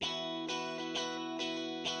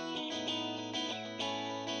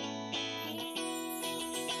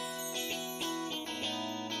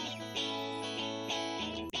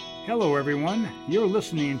Hello, everyone. You're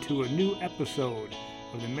listening to a new episode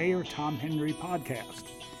of the Mayor Tom Henry podcast.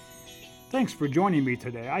 Thanks for joining me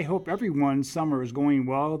today. I hope everyone's summer is going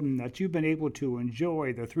well and that you've been able to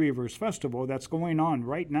enjoy the Three Rivers Festival that's going on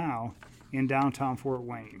right now in downtown Fort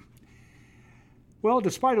Wayne. Well,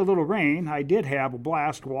 despite a little rain, I did have a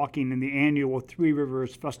blast walking in the annual Three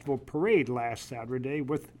Rivers Festival parade last Saturday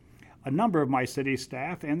with a number of my city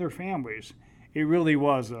staff and their families. It really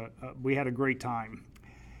was, we had a great time.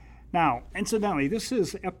 Now, incidentally, this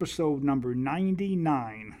is episode number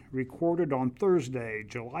 99, recorded on Thursday,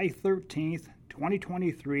 July 13th,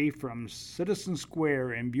 2023, from Citizen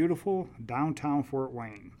Square in beautiful downtown Fort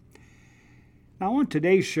Wayne. Now, on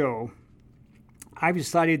today's show, I've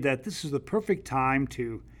decided that this is the perfect time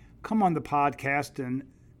to come on the podcast and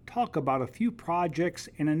talk about a few projects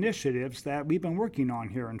and initiatives that we've been working on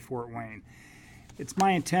here in Fort Wayne. It's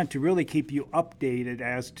my intent to really keep you updated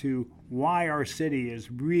as to why our city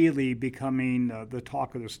is really becoming the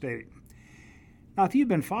talk of the state. Now, if you've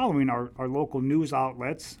been following our local news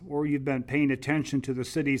outlets or you've been paying attention to the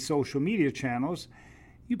city's social media channels,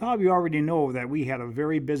 you probably already know that we had a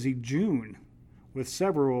very busy June with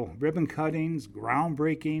several ribbon cuttings,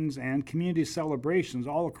 groundbreakings, and community celebrations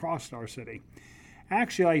all across our city.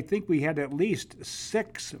 Actually, I think we had at least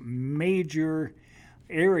 6 major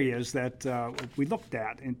areas that we looked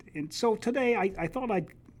at. And so today I thought I'd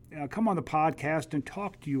come on the podcast and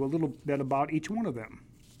talk to you a little bit about each one of them.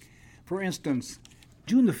 For instance,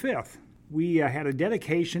 June the 5th, we had a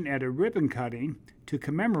dedication at a ribbon cutting to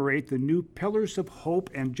commemorate the new Pillars of Hope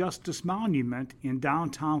and Justice Monument in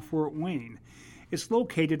downtown Fort Wayne. It's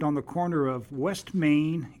located on the corner of West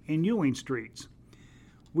Main and Ewing Streets.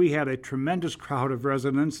 We had a tremendous crowd of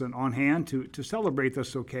residents on hand to celebrate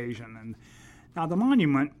this occasion. And now, the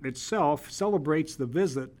monument itself celebrates the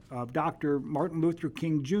visit of Dr. Martin Luther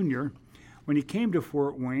King Jr. when he came to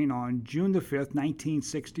Fort Wayne on June the 5th,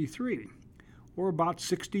 1963, or about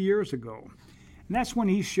 60 years ago. And that's when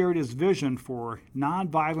he shared his vision for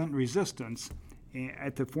nonviolent resistance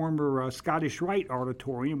at the former Scottish Rite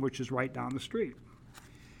Auditorium, which is right down the street.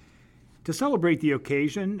 To celebrate the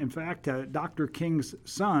occasion, in fact, Dr. King's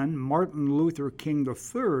son, Martin Luther King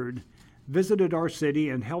III, visited our city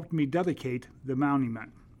and helped me dedicate the monument.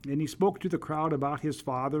 And he spoke to the crowd about his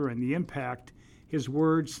father and the impact his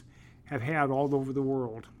words have had all over the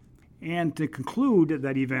world. And to conclude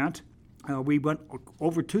that event, we went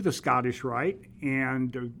over to the Scottish Rite,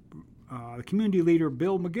 and the community leader,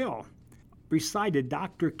 Bill McGill, recited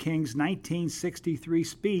Dr. King's 1963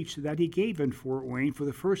 speech that he gave in Fort Wayne for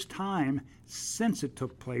the first time since it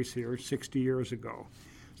took place here 60 years ago.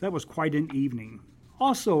 So that was quite an evening.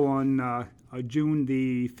 Also on June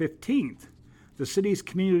the 15th, the city's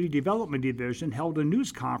Community Development Division held a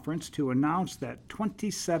news conference to announce that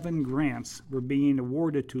 27 grants were being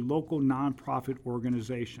awarded to local nonprofit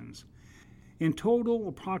organizations. In total,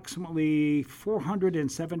 approximately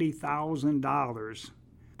 $470,000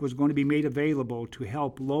 was going to be made available to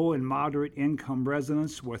help low and moderate income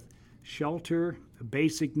residents with shelter,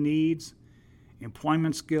 basic needs,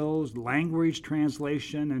 employment skills, language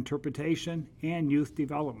translation, interpretation, and youth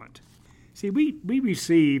development. See, we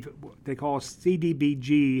receive what they call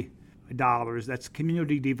CDBG dollars, that's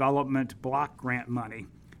Community Development Block Grant money,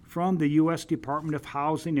 from the U.S. Department of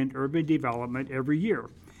Housing and Urban Development every year.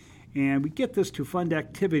 And we get this to fund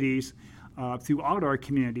activities throughout our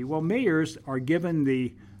community. Well, mayors are given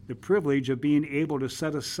the privilege of being able to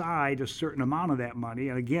set aside a certain amount of that money.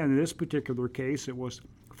 And again, in this particular case, it was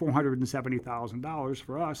 $470,000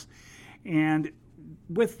 for us. And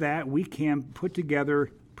with that, we can put together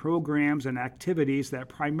programs and activities that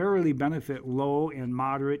primarily benefit low and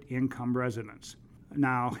moderate income residents.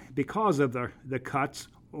 Now, because of the cuts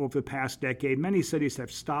over the past decade, many cities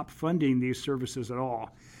have stopped funding these services at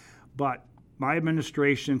all. But my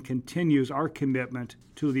administration continues our commitment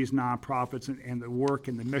to these nonprofits and the work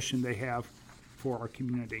and the mission they have for our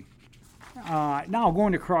community. Now,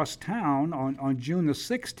 going across town, on June the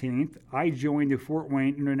 16th, I joined the Fort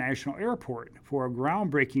Wayne International Airport for a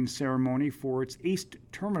groundbreaking ceremony for its East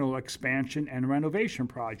Terminal expansion and renovation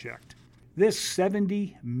project. This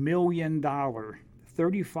 $70 million,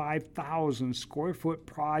 35,000 square foot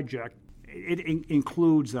project, it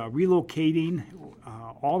includes relocating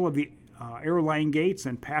all of the airline gates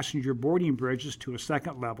and passenger boarding bridges to a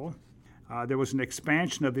second level. There was an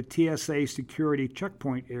expansion of the TSA security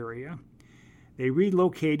checkpoint area. They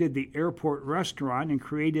relocated the airport restaurant and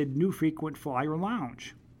created new frequent flyer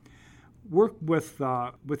lounge. Work with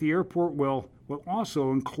the airport will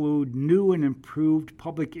also include new and improved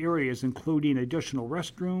public areas, including additional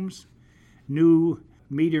restrooms, new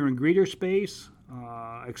meter and greeter space,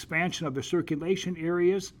 expansion of the circulation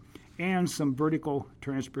areas, and some vertical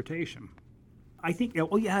transportation. I think,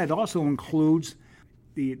 it also includes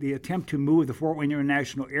the attempt to move the Fort Wayne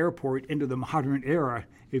International Airport into the modern era,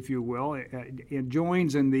 if you will. It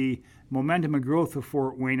joins in the momentum and growth of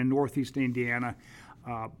Fort Wayne in northeast Indiana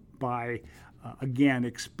by, again,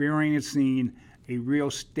 experiencing a real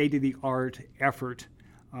state-of-the-art effort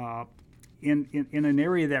in an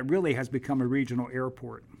area that really has become a regional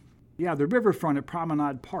airport. Yeah, the riverfront at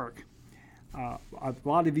Promenade Park. A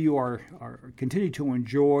lot of you are continue to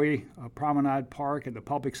enjoy Promenade Park and the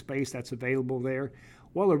public space that's available there.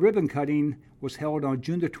 Well, a ribbon cutting was held on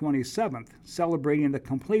June the 27th, celebrating the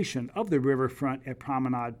completion of the riverfront at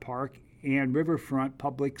Promenade Park and Riverfront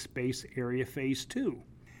Public Space Area Phase 2.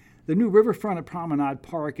 The new riverfront at Promenade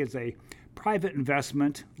Park is a private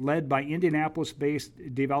investment led by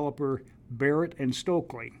Indianapolis-based developer Barrett and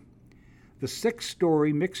Stokely. The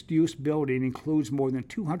 6-story mixed-use building includes more than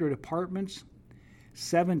 200 apartments,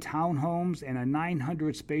 7 townhomes, and a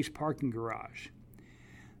 900-space parking garage.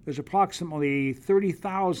 There's approximately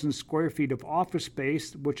 30,000 square feet of office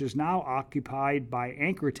space, which is now occupied by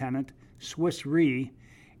anchor tenant Swiss Re,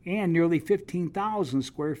 and nearly 15,000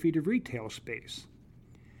 square feet of retail space.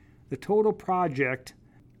 The total project,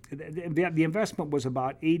 the investment was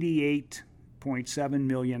about $88.7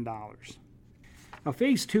 million. Now,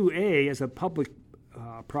 Phase 2A is a public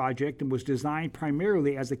project and was designed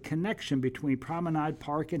primarily as a connection between Promenade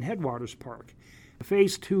Park and Headwaters Park. The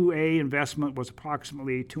Phase 2A investment was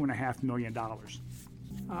approximately $2.5 million.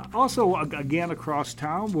 Also, again across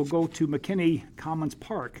town, we'll go to McKinney Commons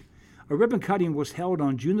Park. A ribbon cutting was held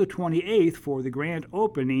on June the 28th for the grand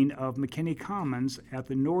opening of McKinney Commons at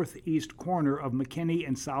the northeast corner of McKinney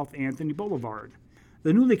and South Anthony Boulevard.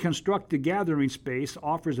 The newly constructed gathering space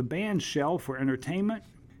offers a band shell for entertainment,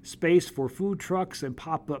 space for food trucks and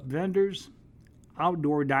pop-up vendors,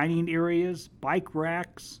 outdoor dining areas, bike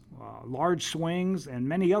racks, large swings, and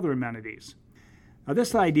many other amenities. Now,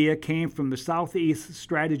 this idea came from the Southeast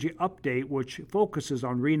Strategy Update, which focuses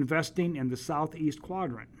on reinvesting in the Southeast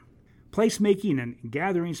Quadrant. Placemaking and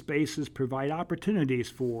gathering spaces provide opportunities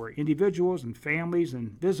for individuals and families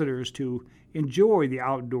and visitors to enjoy the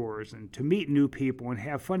outdoors and to meet new people and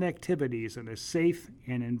have fun activities in a safe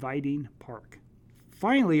and inviting park.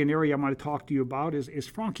 Finally, an area I'm going to talk to you about is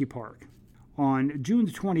Franke Park. On June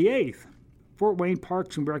the 28th, Fort Wayne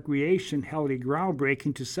Parks and Recreation held a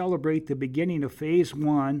groundbreaking to celebrate the beginning of Phase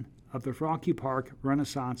 1 of the Franke Park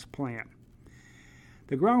Renaissance Plan.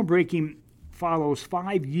 The groundbreaking follows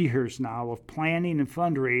 5 years now of planning and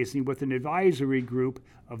fundraising with an advisory group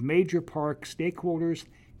of major park stakeholders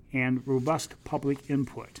and robust public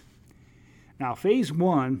input. Now, Phase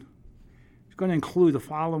 1 is going to include the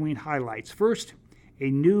following highlights. First,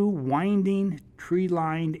 a new winding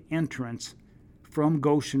tree-lined entrance from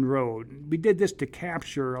Goshen Road. We did this to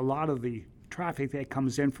capture a lot of the traffic that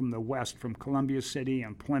comes in from the west, from Columbia City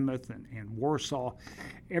and Plymouth and Warsaw.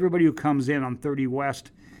 Everybody who comes in on 30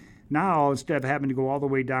 West, now instead of having to go all the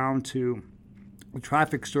way down to the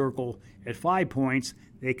traffic circle at 5 Points,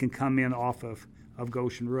 they can come in off of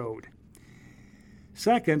Goshen Road.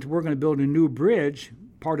 Second, we're going to build a new bridge,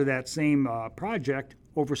 part of that same project,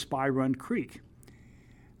 over Spy Run Creek.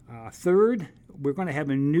 Third, we're going to have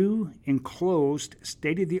a new enclosed,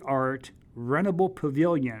 state-of-the-art, rentable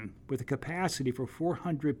pavilion with a capacity for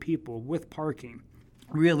 400 people with parking.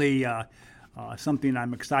 Really something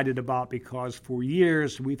I'm excited about, because for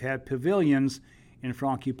years we've had pavilions in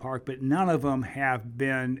Franke Park, but none of them have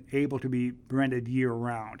been able to be rented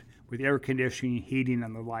year-round with air conditioning, heating,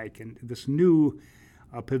 and the like. And this new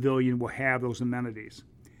pavilion will have those amenities.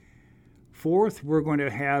 Fourth, we're going to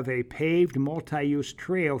have a paved multi-use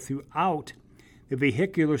trail throughout the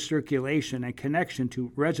vehicular circulation and connection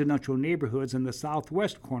to residential neighborhoods in the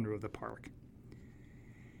southwest corner of the park.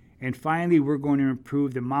 And finally, we're going to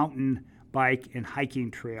improve the mountain bike and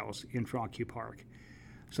hiking trails in Franke Park.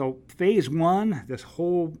 So Phase 1, this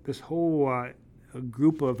whole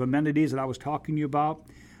group of amenities that I was talking to you about,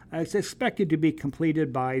 it's expected to be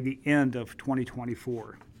completed by the end of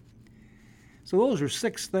 2024. So those are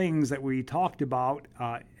 6 things that we talked about,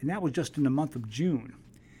 and that was just in the month of June.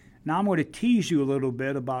 Now I'm going to tease you a little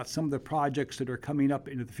bit about some of the projects that are coming up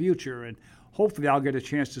into the future, and hopefully I'll get a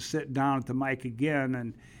chance to sit down at the mic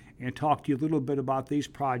again and talk to you a little bit about these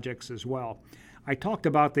projects as well. I talked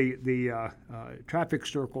about the traffic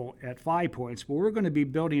circle at 5 Points, but we're going to be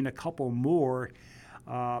building a couple more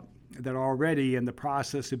that are already in the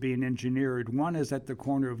process of being engineered. One is at the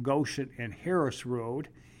corner of Goshen and Harris Road,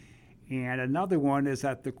 and another one is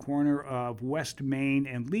at the corner of West Main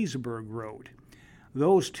and Leesburg Road.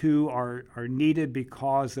 Those two are needed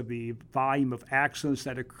because of the volume of accidents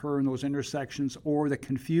that occur in those intersections or the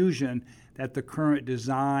confusion that the current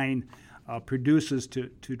design produces to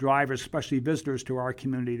drivers, especially visitors to our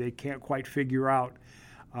community. They can't quite figure out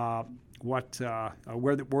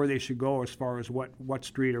where they should go as far as what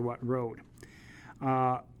street or what road.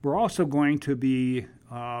 We're also going to be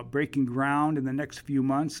breaking ground in the next few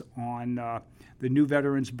months on the new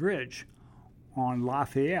Veterans Bridge on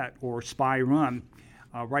Lafayette, or Spy Run,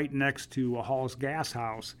 right next to Hall's Gas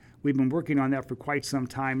House. We've been working on that for quite some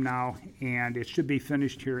time now, and it should be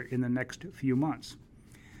finished here in the next few months.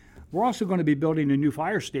 We're also going to be building a new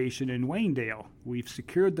fire station in Waynedale. We've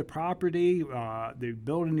secured the property. The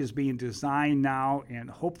building is being designed now, and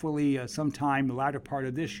hopefully sometime the latter part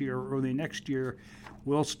of this year or early next year,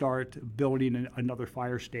 we'll start building another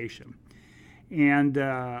fire station. And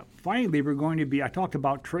finally, I talked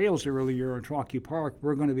about trails earlier in Truckee Park.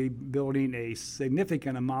 We're going to be building a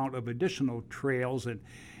significant amount of additional trails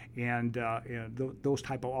and those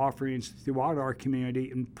type of offerings throughout our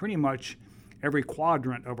community in pretty much every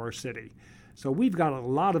quadrant of our city. So we've got a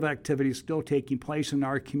lot of activities still taking place in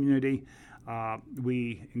our community.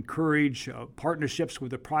 We encourage partnerships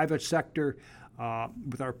with the private sector,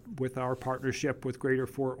 with our partnership with Greater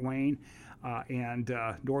Fort Wayne and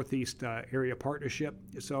Northeast Area Partnership.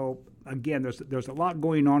 So again, there's a lot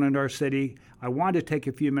going on in our city. I wanted to take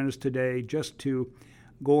a few minutes today just to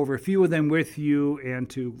go over a few of them with you and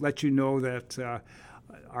to let you know that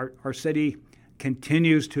our city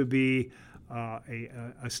continues to be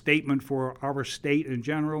a statement for our state in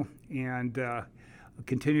general, and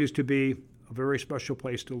continues to be a very special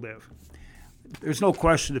place to live. There's no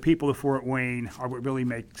question the people of Fort Wayne are what really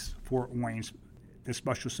makes Fort Wayne the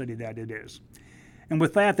special city that it is. And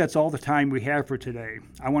with that, that's all the time we have for today.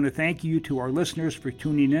 I want to thank you to our listeners for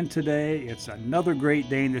tuning in today. It's another great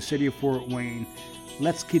day in the city of Fort Wayne.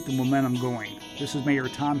 Let's keep the momentum going. This is Mayor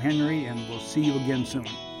Tom Henry, and we'll see you again soon.